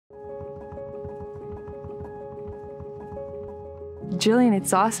drilling,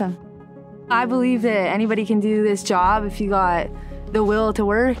 it's awesome. I believe that anybody can do this job if you got the will to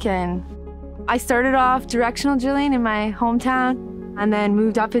work. And I started off directional drilling in my hometown and then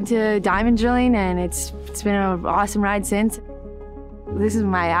moved up into diamond drilling, and it's been an awesome ride since. This is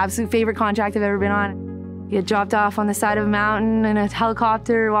my absolute favorite contract I've ever been on. You get dropped off on the side of a mountain in a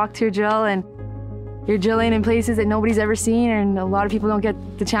helicopter, walk to a drill, and you're drilling in places that nobody's ever seen and a lot of people don't get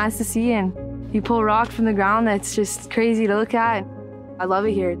the chance to see, and you pull rock from the ground that's just crazy to look at. I love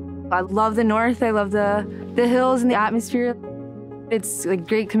it here. I love the north, I love the hills and the atmosphere. It's a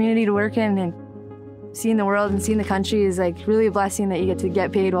great community to work in, and seeing the world and seeing the country is like really a blessing that you get to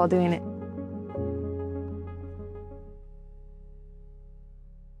get paid while doing it.